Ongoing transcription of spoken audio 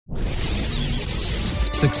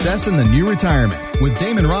Success in the New Retirement with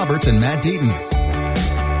Damon Roberts and Matt Deaton.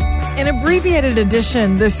 An abbreviated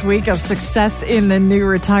edition this week of Success in the New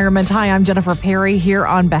Retirement. Hi, I'm Jennifer Perry here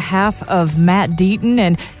on behalf of Matt Deaton,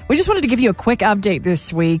 and we just wanted to give you a quick update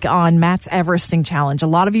this week on Matt's Everesting Challenge. A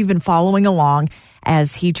lot of you have been following along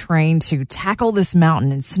as he trained to tackle this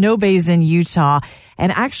mountain in Snow Basin, Utah,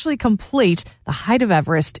 and actually complete the height of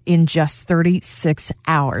Everest in just 36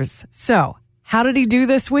 hours. So, how did he do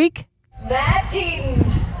this week? Matt Deaton,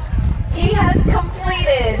 he has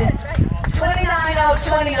completed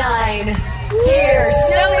 29029 here,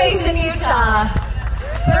 Snow Basin, Utah, 13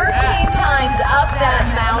 times up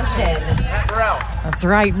that mountain. That's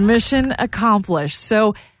right, mission accomplished.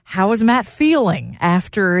 So, how is Matt feeling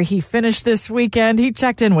after he finished this weekend? He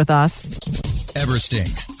checked in with us.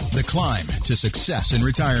 Everesting, the climb to success in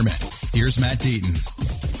retirement. Here's Matt Deaton.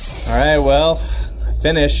 All right, well, I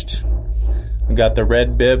finished. I got the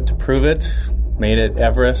red bib to prove it. Made it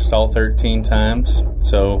Everest all 13 times.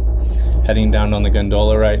 So heading down on the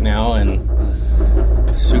gondola right now and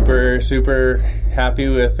super, super happy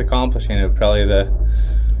with accomplishing it. Probably the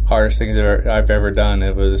hardest things I've ever done.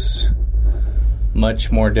 It was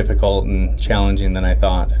much more difficult and challenging than I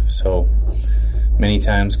thought. So many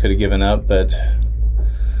times could have given up, but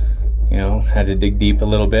had to dig deep a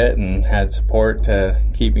little bit and had support to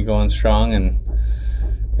keep me going strong and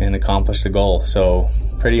accomplish the goal. So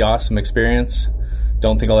pretty awesome experience.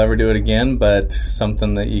 Don't think I'll ever do it again, but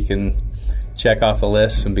something that you can check off the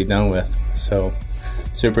list and be done with. So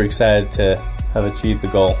super excited to have achieved the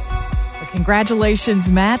goal.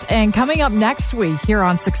 Congratulations, Matt. And coming up next week here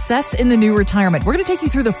on Success in the New Retirement, we're going to take you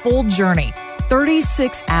through the full journey,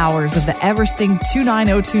 36 hours of the Everesting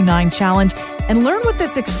 29029 Challenge, and learn what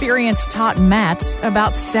this experience taught Matt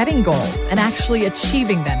about setting goals and actually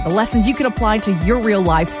achieving them, the lessons you can apply to your real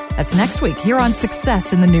life. That's next week here on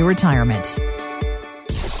Success in the New Retirement.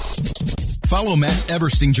 Follow Matt's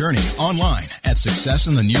Everesting journey online at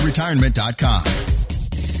successinthenewretirement.com.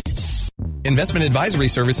 Investment advisory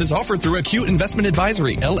services offered through Acute Investment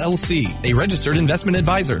Advisory, LLC, a registered investment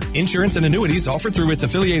advisor. Insurance and annuities offered through its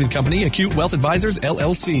affiliated company, Acute Wealth Advisors,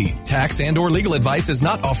 LLC. Tax and or legal advice is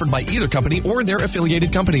not offered by either company or their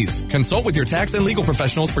affiliated companies. Consult with your tax and legal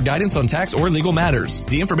professionals for guidance on tax or legal matters.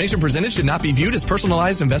 The information presented should not be viewed as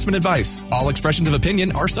personalized investment advice. All expressions of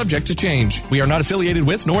opinion are subject to change. We are not affiliated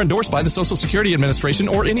with nor endorsed by the Social Security Administration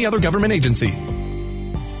or any other government agency.